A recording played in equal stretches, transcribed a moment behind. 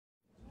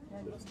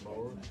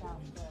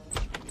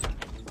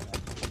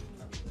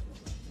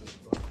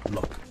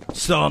Look,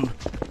 son,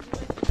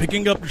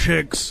 picking up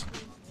chicks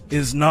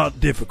is not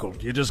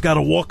difficult. You just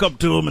gotta walk up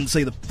to them and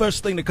say the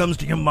first thing that comes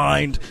to your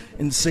mind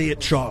and say it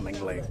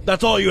charmingly.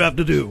 That's all you have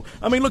to do.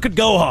 I mean, look at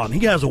Gohan.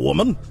 He has a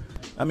woman.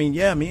 I mean,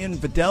 yeah, me and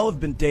Videl have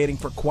been dating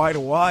for quite a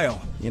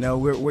while. You know,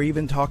 we're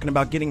even talking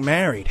about getting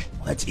married.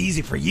 Well, that's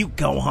easy for you,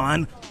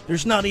 Gohan.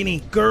 There's not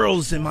any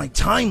girls in my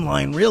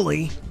timeline,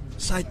 really.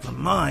 Aside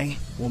from Mai.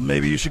 Well,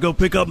 maybe you should go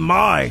pick up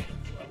Mai.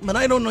 But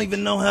I don't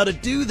even know how to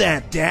do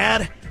that,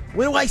 Dad.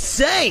 What do I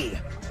say?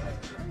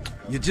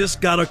 You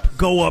just gotta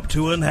go up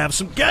to her and have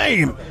some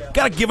game.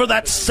 Gotta give her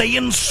that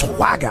Saiyan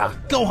swagger.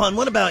 Gohan,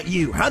 what about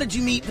you? How did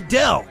you meet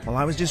Videl? Well,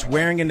 I was just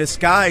wearing in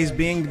disguise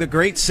being the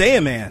great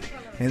Saiyan Man.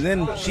 And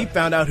then she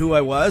found out who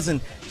I was, and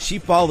she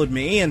followed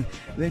me, and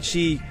then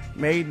she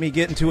made me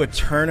get into a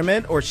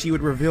tournament, or she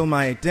would reveal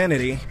my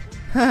identity.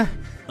 Huh.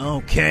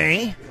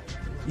 Okay.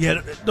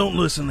 Yeah, don't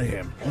listen to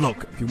him.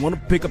 Look, if you want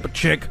to pick up a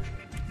chick,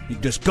 you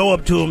just go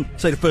up to him,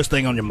 say the first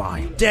thing on your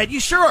mind. Dad,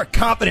 you sure are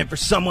confident for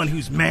someone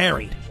who's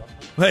married.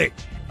 Hey,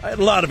 I had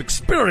a lot of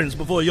experience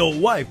before your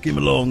wife came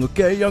along,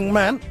 okay, young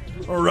man?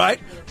 All right,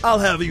 I'll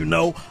have you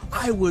know,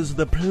 I was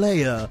the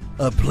player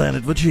of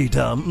Planet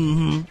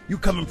Vegeta. You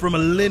coming from a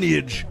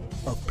lineage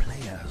of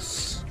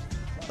players.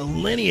 A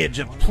lineage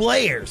of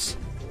players?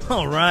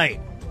 All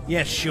right,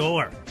 yeah,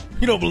 sure.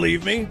 You don't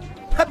believe me?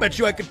 I bet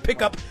you I could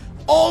pick up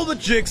all the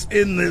chicks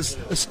in this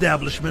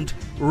establishment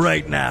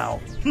right now.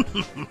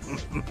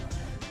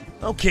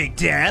 Okay,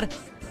 Dad,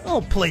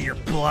 I'll play your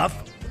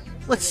bluff.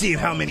 Let's see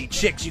how many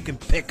chicks you can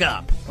pick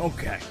up.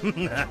 Okay.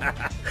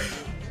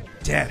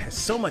 Dad has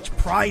so much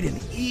pride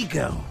and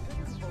ego.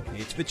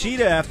 It's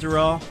Vegeta, after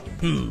all.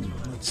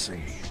 Let's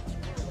see.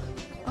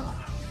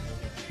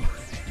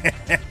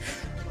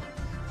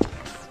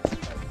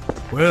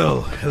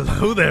 Well,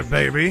 hello there,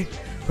 baby.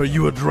 Are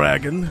you a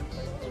dragon?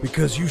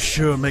 Because you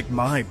sure make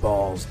my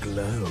balls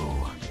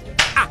glow.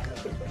 Ah!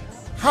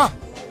 Huh!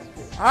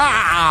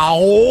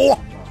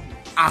 Ow!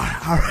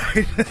 Ah, all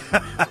right.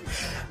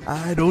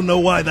 I don't know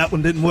why that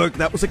one didn't work.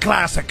 That was a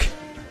classic.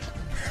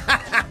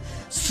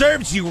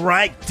 Serves you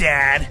right,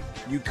 Dad.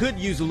 You could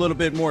use a little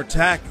bit more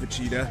tact,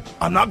 Vegeta.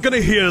 I'm not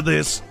gonna hear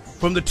this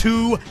from the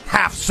two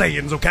half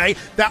Saiyans, okay?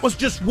 That was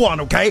just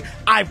one, okay?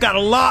 I've got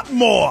a lot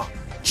more.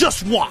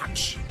 Just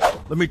watch.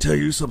 Let me tell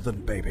you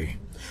something, baby.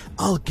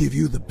 I'll give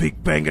you the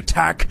Big Bang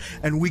attack,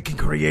 and we can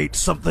create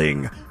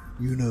something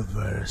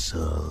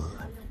universal.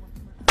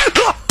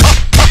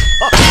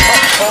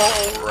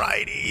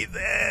 Alrighty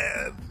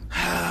then.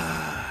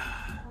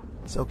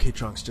 It's okay,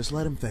 Trunks. Just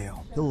let him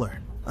fail. He'll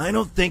learn. I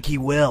don't think he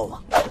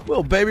will.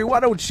 Well, baby, why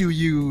don't you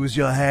use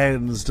your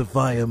hands to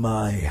fire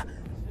my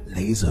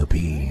laser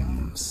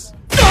beams?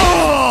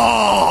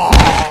 Oh!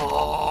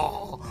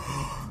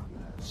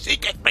 She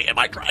kicked me in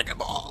my Dragon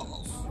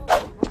Balls.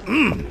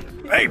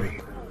 Baby,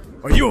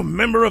 are you a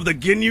member of the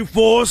Ginyu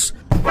Force?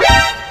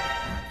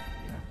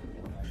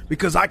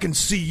 Because I can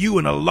see you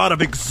in a lot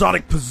of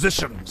exotic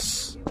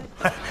positions.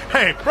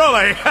 Hey,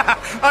 Broly,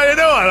 how you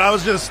doing? I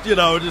was just,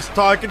 just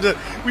talking to...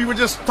 We were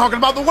just talking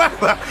about the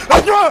weather.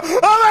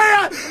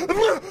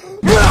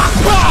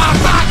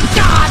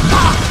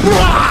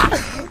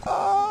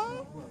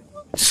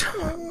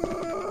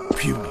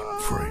 Puny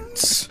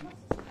Prince.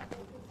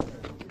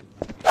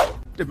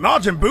 Did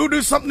Majin Buu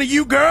do something to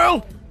you,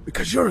 girl?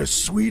 Because you're as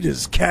sweet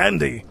as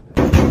candy.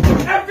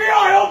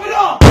 FBI, open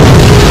up!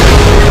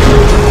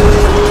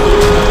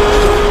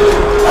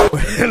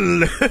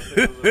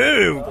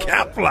 Hello,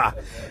 Kepler.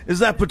 Is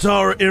that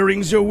Patara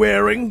earrings you're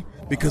wearing?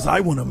 Because I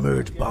want to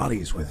merge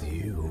bodies with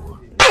you.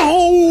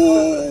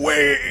 Oh,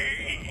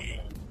 wait.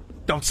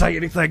 Don't say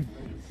anything.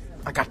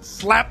 I got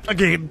slapped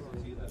again.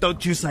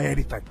 Don't you say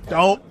anything.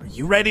 Don't. Are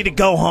you ready to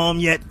go home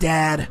yet,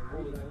 Dad?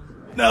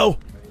 No.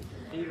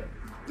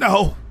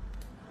 No.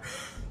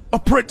 A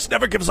prince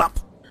never gives up.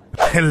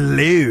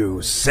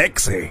 Hello,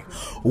 sexy.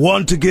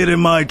 Want to get in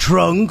my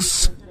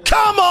trunks?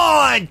 Come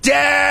on,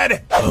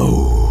 Dad!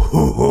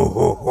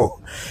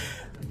 Oh,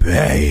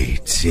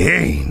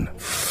 18.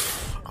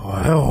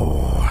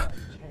 Oh,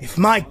 if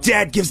my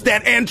dad gives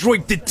that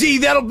android to D,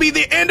 that'll be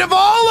the end of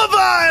all of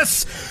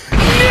us!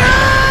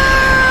 No!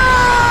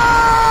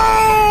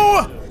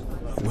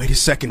 Wait a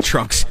second,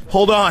 Trunks.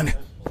 Hold on.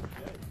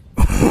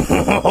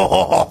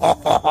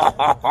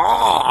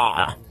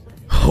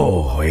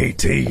 Oh,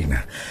 18.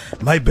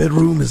 My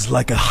bedroom is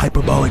like a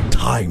hyperbolic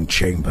time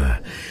chamber.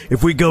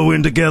 If we go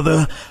in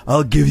together,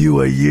 I'll give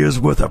you a year's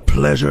worth of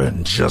pleasure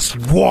in just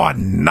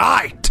one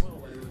night.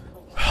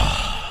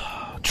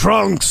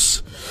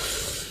 Trunks,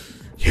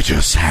 you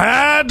just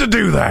had to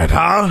do that,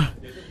 huh?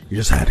 You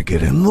just had to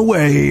get in the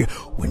way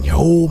when your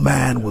old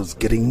man was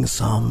getting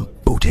some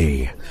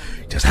booty.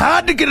 You just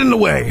had to get in the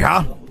way,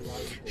 huh?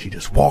 She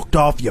just walked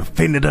off, you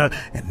offended her,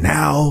 and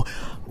now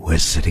we're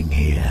sitting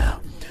here.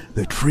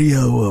 The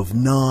trio of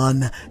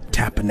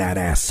non-tapping that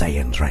ass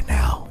Saiyans right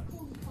now.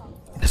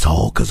 And it's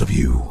all because of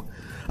you.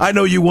 I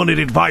know you wanted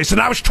advice,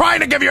 and I was trying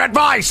to give you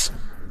advice!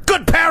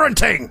 Good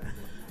parenting!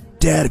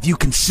 Dad, if you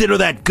consider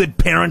that good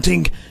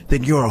parenting,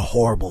 then you're a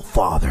horrible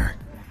father.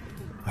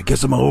 I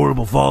guess I'm a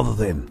horrible father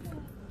then.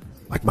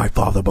 Like my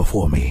father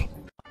before me.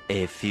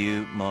 A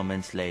few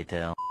moments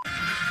later.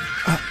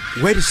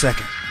 Wait a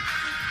second.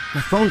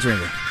 My phone's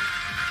ringing.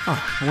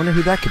 Oh, I wonder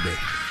who that could be.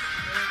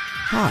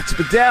 Oh, it's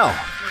Vidal.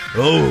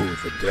 Oh,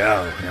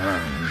 Vidal.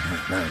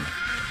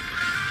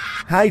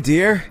 Hi,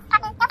 dear.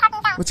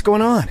 What's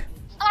going on?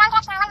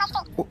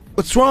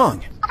 What's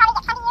wrong?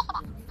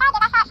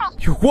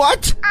 You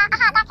what?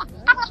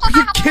 Are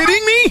you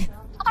kidding me?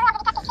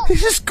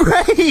 This is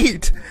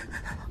great.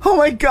 Oh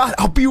my God,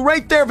 I'll be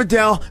right there,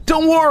 Vidal.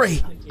 Don't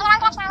worry.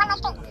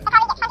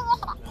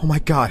 Oh my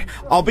God,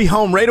 I'll be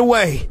home right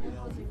away.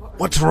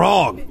 What's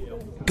wrong?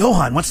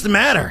 Gohan, what's the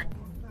matter?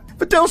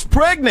 Vidal's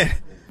pregnant.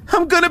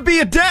 I'm gonna be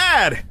a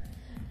dad.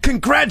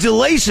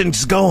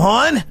 Congratulations,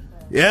 Gohan.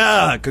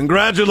 Yeah,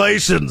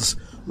 congratulations.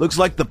 Looks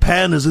like the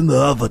pan is in the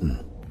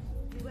oven.